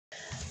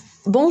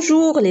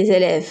Bonjour les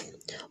élèves.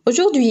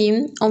 Aujourd'hui,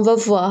 on va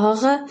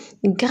voir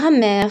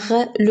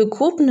grammaire, le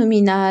groupe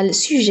nominal,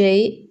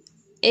 sujet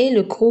et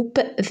le groupe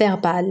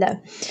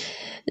verbal.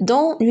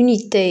 Dans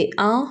l'unité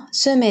 1,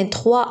 semaine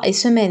 3 et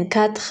semaine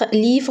 4,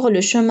 livre le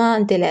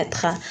chemin des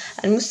lettres.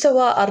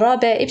 المستوى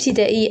الرابع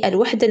ابتدائي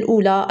الوحدة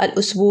الأولى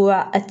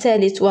الأسبوع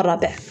الثالث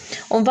والرابع.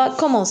 On va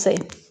commencer.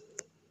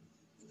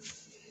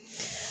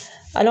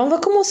 Alors, on va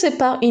commencer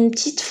par une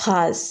petite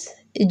phrase.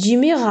 Du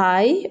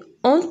muraille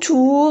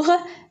entoure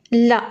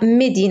la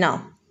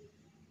Médina.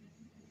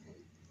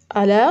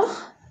 Alors,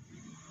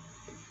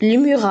 le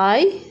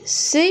muraille,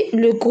 c'est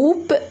le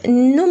groupe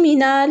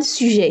nominal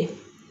sujet.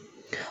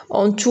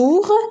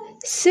 Entoure,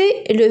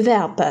 c'est le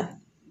verbe.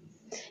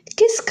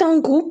 Qu'est-ce qu'un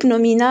groupe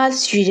nominal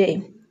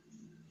sujet?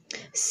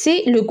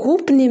 C'est le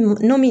groupe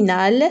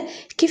nominal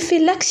qui fait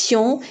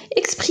l'action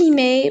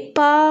exprimée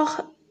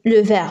par le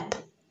verbe.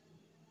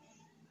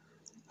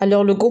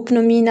 Alors, le groupe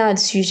nominal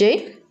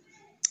sujet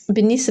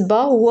بالنسبة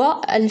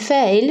هو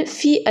الفاعل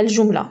في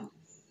الجملة.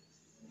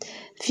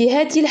 في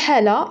هذه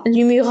الحالة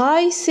le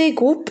muraille c'est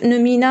groupe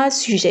nominal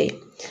sujet.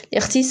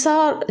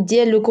 الاختصار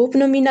ديال le groupe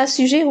nominal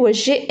sujet هو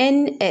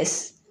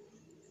GNS.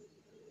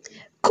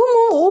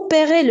 Comment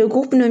repérer le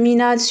groupe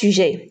nominal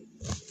sujet?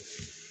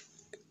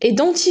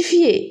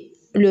 Identifier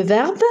le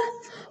verbe,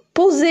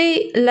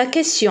 poser la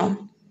question.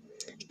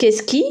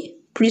 Qu'est-ce qui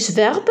plus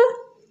verbe?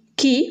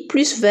 Qui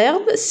plus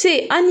verbe,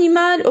 c'est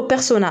animal au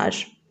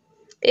personnage.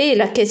 Et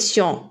la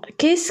question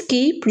qu'est-ce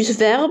qui plus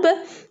verbe,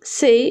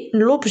 c'est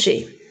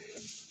l'objet.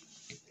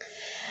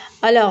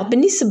 Alors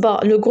بالنسبة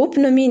le groupe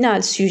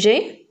nominal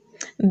sujet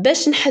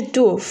باش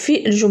نحدوه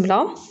في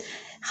الجملة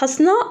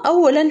خاصنا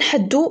أولا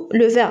نحدو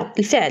le verbe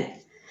الفعل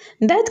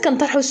بعد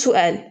كنطرحو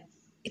السؤال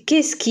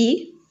qu'est-ce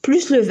qui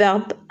plus le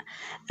verbe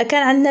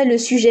كان عندنا le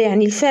sujet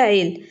يعني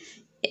الفاعل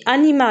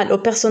animal au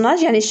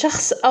personnage يعني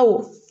شخص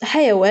أو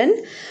حيوان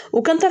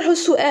وكنطرحو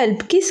السؤال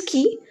qu'est-ce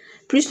qui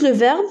plus le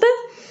verbe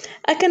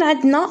كان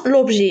عندنا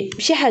لوبجي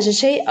شي حاجه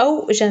شيء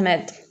او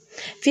جماد.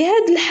 في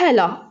هذه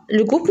الحاله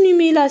لو جروب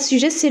نومينال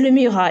سوجي سي لو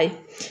ميراي.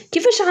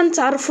 كيفاش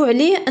غنتعرفوا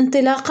عليه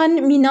انطلاقا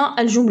من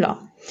الجمله؟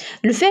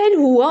 الفعل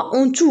هو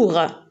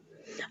انتور.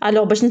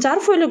 alors باش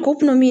نتعرفوا على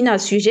جروب نومينال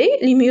سوجي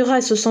لي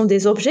ميراي سو سون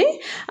دي اوبجي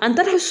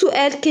نطرحوا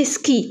السؤال qu'est-ce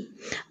qui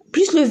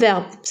plus le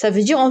verbe ça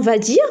veut dire on va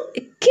dire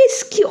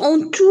qu'est-ce qui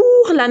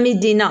entoure la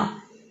Médina.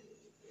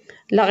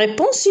 La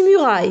réponse c'est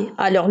muraille.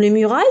 alors le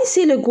muraille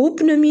c'est le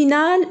groupe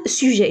nominal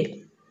sujet.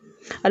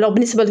 alors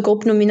بالنسبة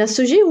للجروب نومينال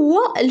سوجي هو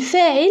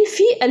الفاعل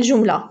في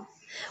الجملة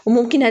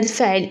وممكن هذا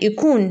الفاعل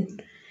يكون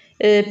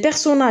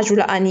بيرسوناج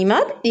ولا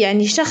انيمال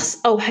يعني شخص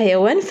او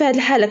حيوان. في هذه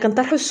الحالة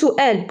كنطرحوا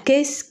السؤال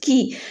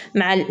كيسكي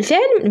مع الفعل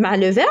مع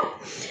لو فيرب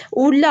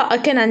ولا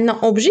كان عندنا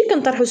اوبجي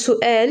كنطرحوا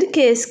السؤال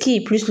كيسكي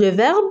بلس لو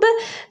فيرب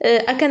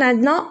كان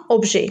عندنا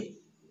اوبجي.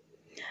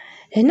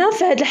 هنا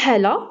في هذه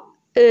الحالة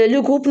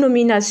لو جروب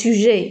نومينال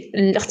سوجي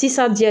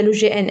الاختصار ديالو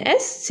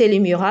GNS سي لي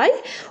ميراي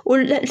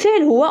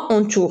والفعل هو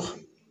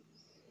entoure.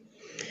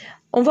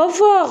 On va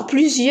voir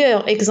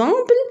plusieurs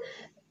exemples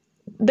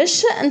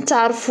باش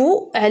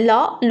نتعرفوا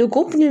على le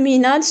groupe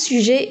nominal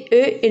sujet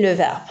et le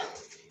verbe.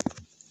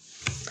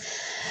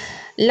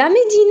 La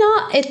Médina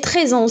est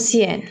très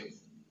ancienne.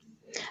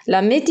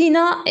 La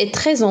Médina est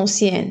très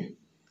ancienne.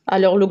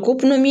 Alors le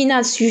groupe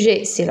nominal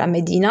sujet c'est la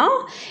Médina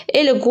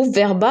et le groupe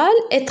verbal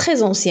est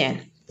très ancien.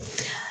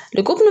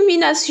 Le groupe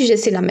nominal sujet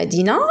c'est la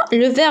Médina,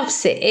 le verbe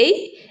c'est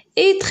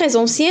et très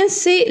ancien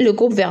c'est le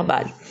groupe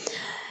verbal.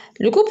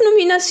 Le groupe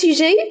nominal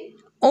sujet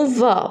on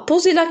va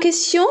poser la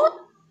question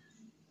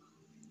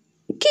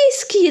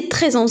qu'est-ce qui est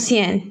très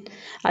ancien?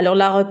 Alors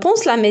la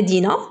réponse la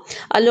Médina.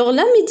 Alors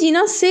la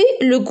Médina c'est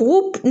le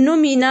groupe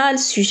nominal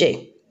sujet.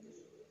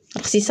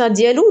 Alors c'est ça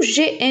dialogue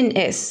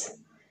GNS.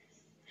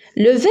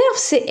 Le verbe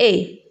c'est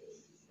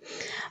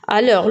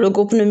alors le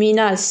groupe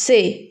nominal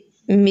c'est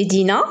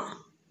Médina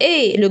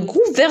et le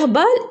groupe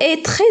verbal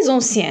est très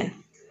ancien.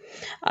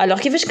 alors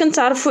كيفاش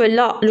كنتعرفوا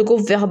على لو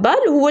جروب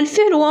فيربال هو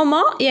الفعل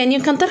وما يعني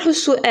كنطرحوا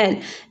السؤال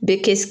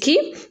بكيسكي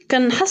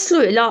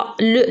كنحصلوا على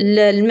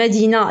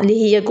المدينه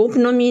اللي هي جروب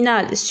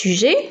نومينال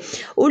سوجي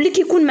واللي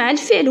كيكون مع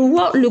الفعل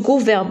هو لو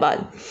جروب فيربال.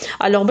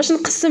 alors باش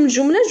نقسم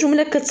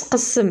الجمله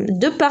كتقسم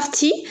دو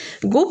بارتي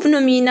جروب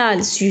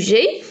نومينال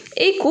سوجي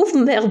اي groupe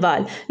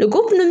verbal. لو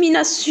جروب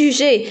نومينال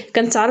سوجي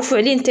كنتعرفوا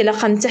عليه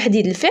انطلاقا من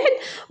تحديد الفعل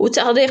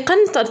وتعريقا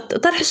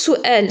طرح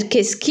السؤال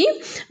كيسكي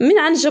من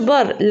عن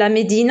جبر لا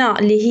مدينه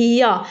اللي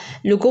هي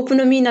لو جروب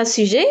نومينال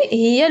سوجي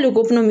هي لو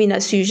جروب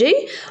نومينال سوجي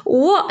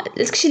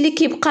وداكشي اللي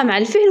كيبقى مع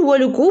الفعل هو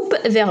لو جروب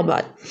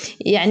فيربال.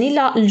 يعني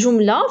لا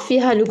الجمله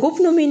فيها لو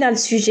جروب نومينال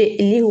سوجي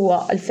اللي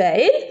هو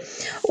الفاعل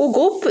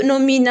وجروب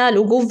نومينال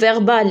وجروب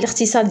فيربال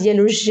الاختصار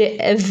ديالو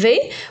GV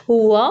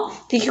هو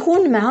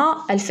كيكون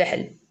مع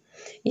الفعل.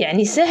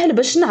 يعني سهل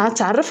باش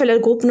نتعرف على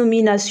الجروب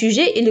نومينال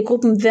سوجي اللي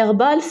جروب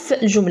فيربال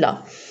في الجمله.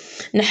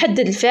 نحدد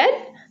الفعل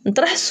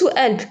نطرح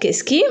السؤال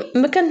بكيسكي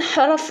ما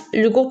كنعرف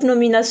لو جروب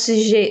نومينال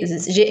سوجي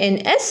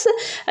GNS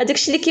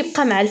هذاكشي اللي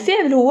كيبقى مع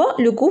الفعل هو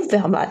لو جروب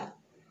فيربال.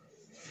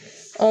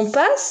 On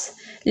passe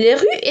Les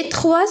rues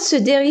étroites se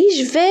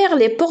dirigent vers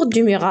les portes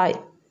du muraille.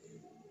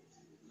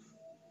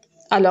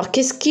 Alors,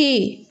 qu'est-ce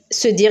qui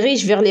se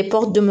dirige vers les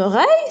portes de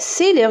muraille?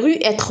 C'est les rues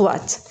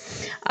étroites.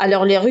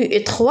 Alors, les rues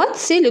étroites,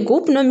 c'est le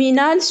groupe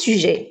nominal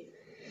sujet.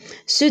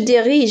 Se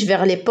dirige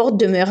vers les portes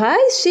de muraille,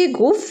 c'est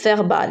groupe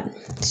verbal.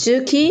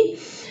 Ce qui,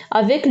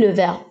 avec le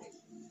verbe.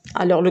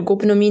 Alors, le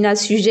groupe nominal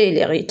sujet,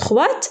 les rues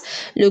étroites.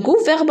 Le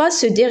groupe verbal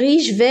se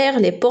dirige vers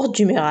les portes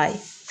du muraille.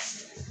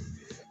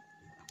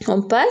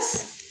 On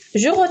passe.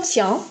 Je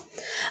retiens.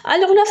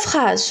 Alors, la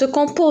phrase se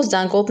compose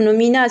d'un groupe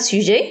nominal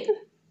sujet.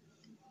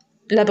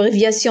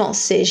 L'abréviation,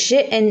 c'est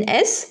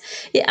GNS.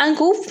 Et un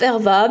groupe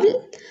verbal,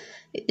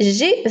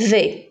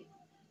 GV.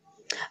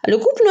 Le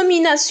groupe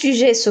nominal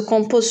sujet se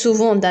compose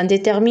souvent d'un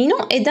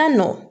déterminant et d'un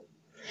nom.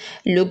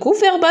 Le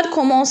groupe verbal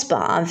commence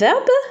par un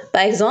verbe.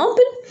 Par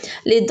exemple,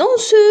 les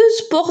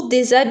danseuses portent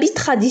des habits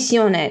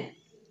traditionnels.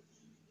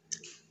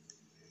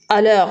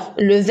 Alors,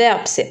 le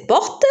verbe, c'est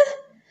porte.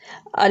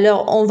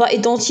 Alors, on va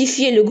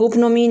identifier le groupe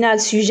nominal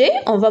sujet.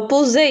 On va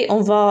poser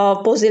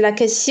la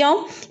question,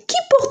 qui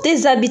porte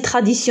des habits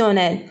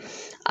traditionnels?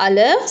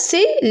 Alors,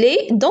 c'est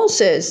les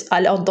danseuses.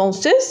 Alors,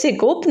 danseuse, c'est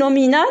groupe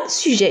nominal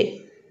sujet.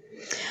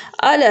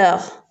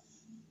 Alors,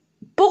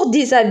 porte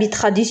des habits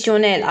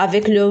traditionnels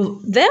avec le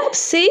verbe,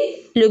 c'est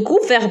le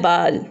groupe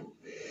verbal.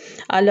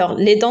 Alors,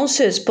 les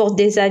danseuses portent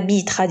des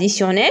habits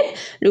traditionnels.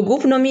 Le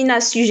groupe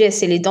nominal sujet,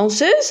 c'est les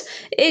danseuses.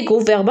 Et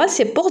groupe verbal,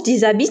 c'est porte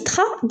des habits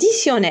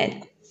traditionnels.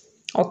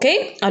 Ok?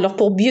 Alors,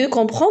 pour mieux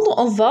comprendre,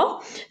 on va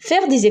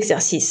faire des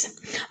exercices.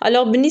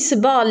 Alors,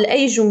 بالنسبة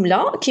لأي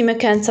جملة كما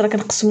كانت راه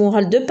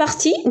كنقسموها لدو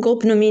بارتي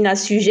جروب نومينال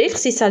سوجي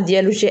الاختصار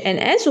ديالو جي ان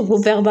اس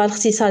وجروب فيربال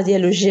الاختصار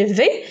ديالو جي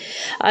في.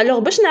 alors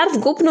باش نعرف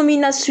جروب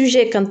نومينال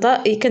سوجي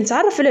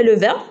كنتعرف على لو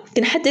فيرب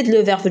كنحدد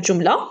لو فيرب في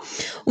الجملة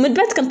ومن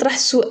بعد كنطرح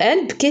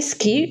السؤال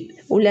بكيسكي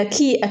ولا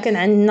كي كان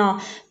عندنا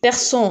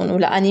بيرسون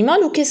ولا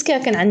انيمال وكيسكي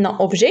كان عندنا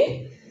اوبجي.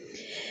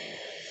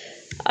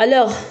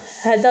 alors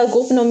هذا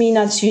جروب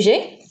نومينال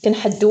سوجي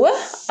كنحدوه.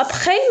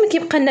 ابخي ما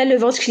كيبقى لنا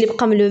لو فيرب اللي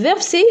بقى من لو فيرب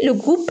سي لو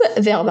جروب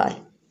فيربال.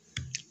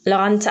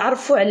 لا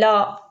غنتعرفوا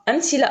على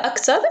امثله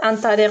اكثر عن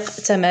طريق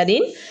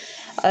تمارين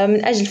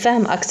من اجل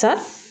فهم اكثر.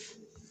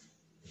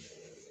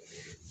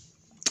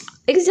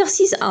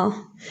 Exercice 1.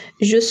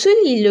 Je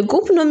souligne le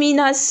groupe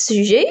nominal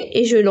sujet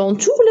et je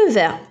l'entoure le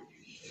verbe.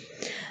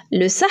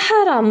 Le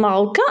Sahara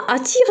marocain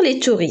attire les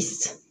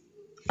touristes.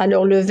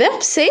 Alors le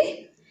verbe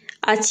c'est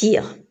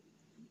attire.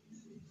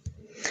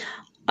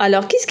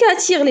 Alors, qu'est-ce qui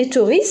attire les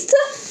touristes?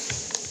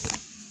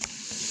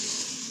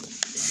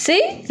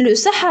 C'est le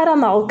Sahara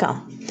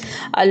marocain.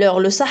 Alors,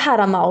 le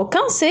Sahara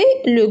marocain, c'est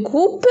le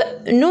groupe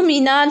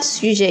nominal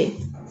sujet.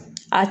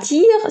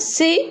 Attire,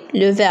 c'est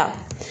le verbe.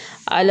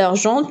 Alors,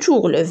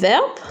 j'entoure le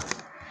verbe.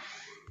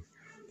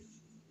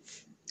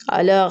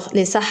 Alors,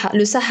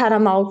 le Sahara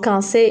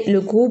marocain, c'est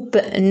le groupe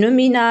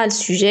nominal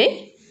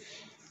sujet.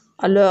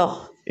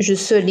 Alors, je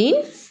souligne.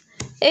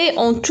 Et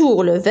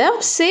entoure le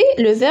verbe, c'est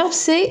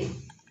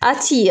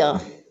attire.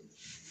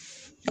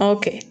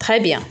 Ok,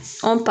 très bien.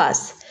 On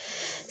passe.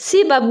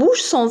 Ces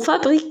babouches sont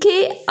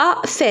fabriquées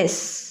à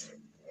Fès.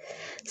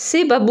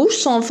 Ces babouches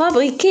sont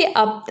fabriquées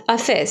à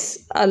Fès.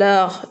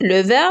 Alors,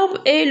 le verbe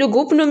est le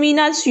groupe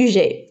nominal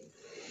sujet.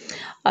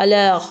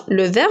 Alors,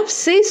 le verbe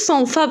c'est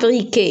sont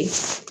fabriqués.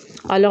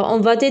 Alors, on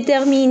va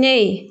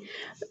déterminer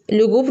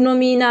le groupe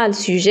nominal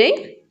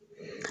sujet.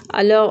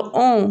 Alors,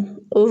 on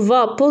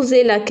va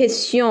poser la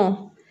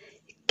question.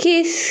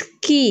 Qu'est-ce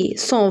qui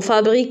sont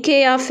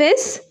fabriqués à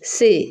Fès?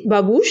 C'est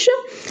babouches.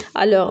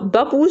 Alors,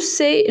 babouches,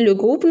 c'est le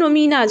groupe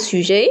nominal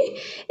sujet.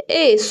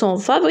 Et sont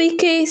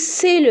fabriqués,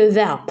 c'est le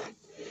verbe.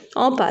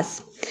 On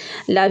passe.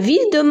 La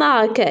ville de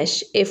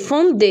Marrakech est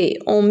fondée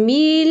en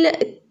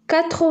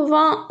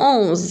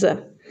 1091.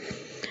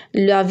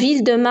 La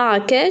ville de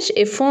Marrakech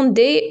est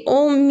fondée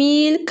en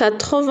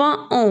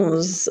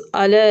 1091.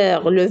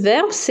 Alors, le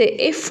verbe, c'est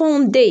est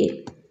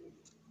fondé.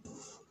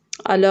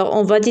 Alors,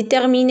 on va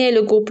déterminer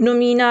le groupe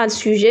nominal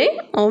sujet.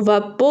 On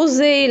va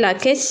poser la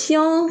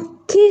question,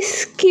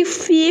 qu'est-ce qui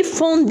fut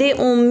fondé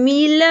en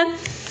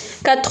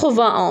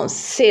 1091?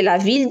 C'est la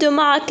ville de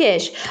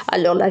Marrakech.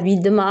 Alors, la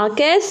ville de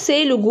Marrakech,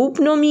 c'est le groupe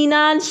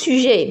nominal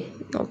sujet.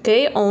 Ok,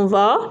 on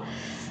va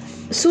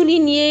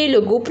souligner le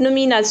groupe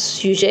nominal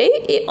sujet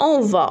et on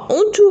va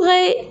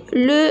entourer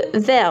le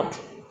verbe.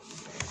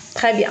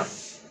 Très bien.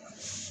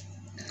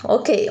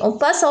 Ok, on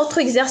passe à autre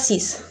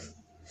exercice.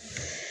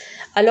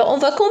 Alors, on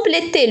va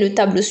compléter le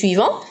tableau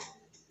suivant.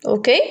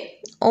 Ok.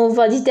 On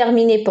va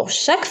déterminer pour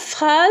chaque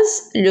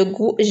phrase le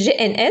groupe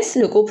GNS,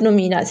 le groupe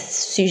nominal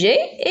sujet,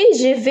 et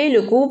GV,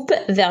 le groupe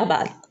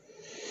verbal.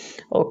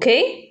 Ok.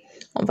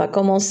 On va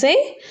commencer.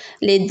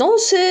 Les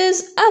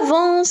danseuses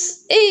avancent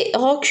et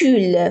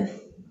reculent.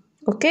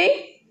 Ok.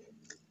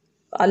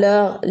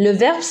 Alors, le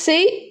verbe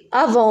c'est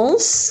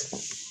avance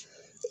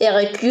et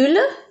recule.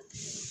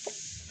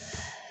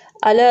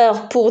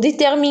 Alors, pour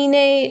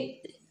déterminer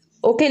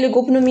ok, le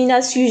groupe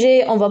nominal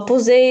sujet, on va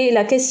poser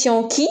la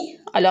question qui.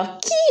 Alors,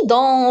 qui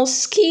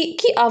danse, qui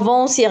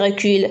avance et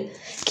recule?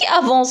 Qui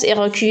avance et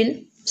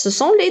recule? ce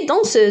sont les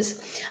danseuses.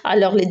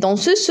 Alors, les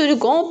danseuses, c'est le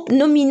groupe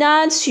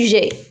nominal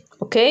sujet.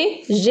 Ok?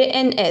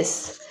 GNS.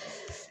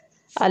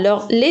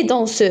 Alors, les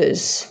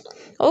danseuses.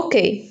 Ok.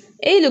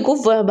 Et le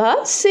groupe verbal,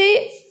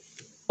 c'est...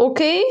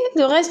 Ok?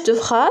 Le reste de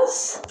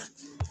phrase.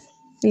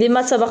 Les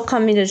ما تبقى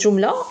من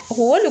الجملة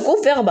هو le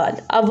groupe verbal.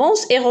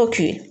 Avance et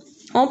recule.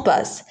 On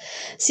passe.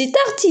 Cet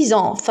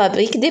artisan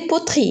fabrique des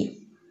poteries.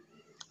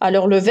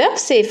 Alors, le verbe,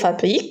 c'est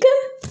fabrique.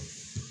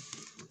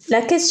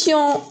 La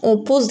question, on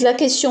pose la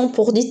question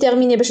pour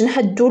déterminer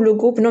le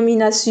groupe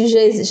nominal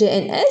sujet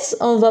GNS.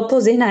 On va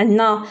poser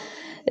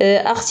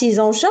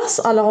artisan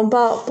chasse. Alors, on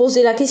va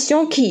poser la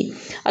question qui?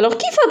 Alors,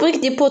 qui fabrique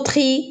des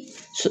poteries?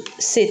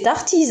 C'est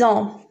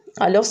artisan.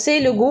 Alors, c'est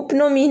le groupe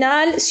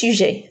nominal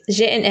sujet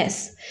GNS.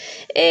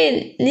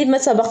 Et les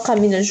متبقى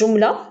من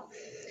الجملة,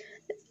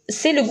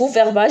 c'est le groupe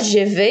verbal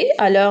GV.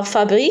 Alors,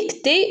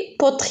 fabrique des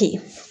poteries.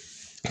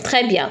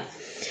 Très bien.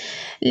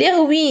 Les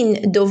ruines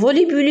de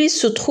Volibulus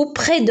se trouvent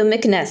près de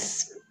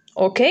Meknès.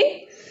 Ok?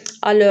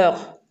 Alors,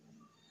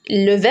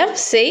 le verbe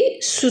c'est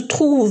se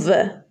trouve.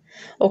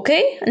 Ok?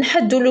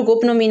 On le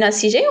groupe nominal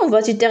sujet. On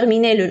va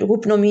déterminer le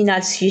groupe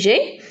nominal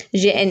sujet,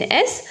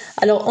 GNS.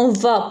 Alors, on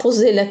va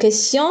poser la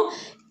question,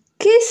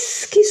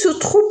 qu'est-ce qui se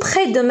trouve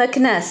près de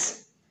Meknès?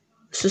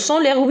 Ce sont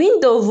les ruines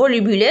de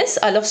Volibulus.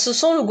 Alors, ce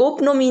sont le groupe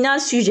nominal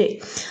sujet.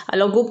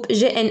 Alors, le groupe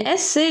GNS,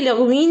 c'est les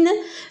ruines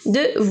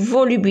de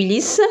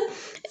Volibulus.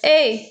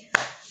 Et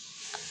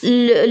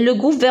le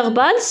groupe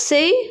verbal,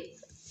 c'est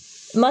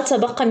ما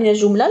تبقى من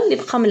الجملة اللي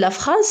بقى من la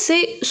phrase,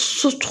 c'est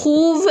se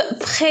trouve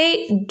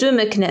près de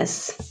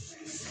Meknès.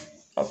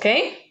 Ok?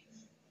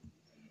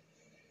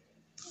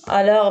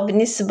 Alors,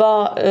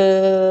 بالنسبة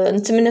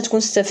نتمنى تكون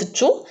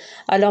استفدتوا.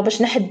 Alors,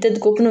 باش نحدد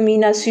جروب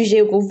نومينال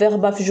سوجي وجروب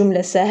فيربال في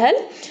جملة سهل.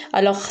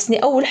 Alors,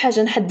 خصني أول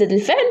حاجة نحدد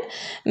الفعل.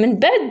 من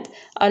بعد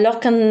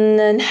alors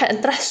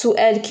نطرح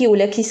سؤال كي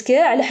ولا كيسكي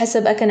على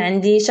حسب كان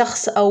عندي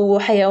شخص أو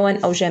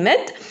حيوان أو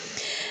جماد.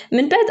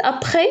 من بعد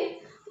أبخي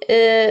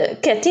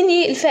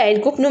كيعطيني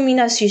الفاعل جروب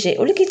نومينال سوجي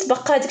واللي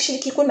كيتبقى داكشي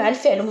اللي كيكون مع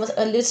الفعل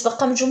اللي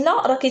يتبقى من الجملة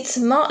راه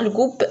كيتسمى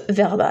الجروب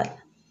فيربال.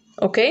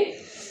 اوكي؟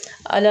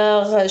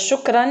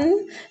 شكرا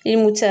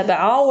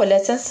للمتابعة ولا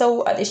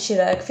تنسوا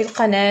الاشتراك في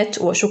القناة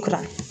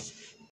وشكرا.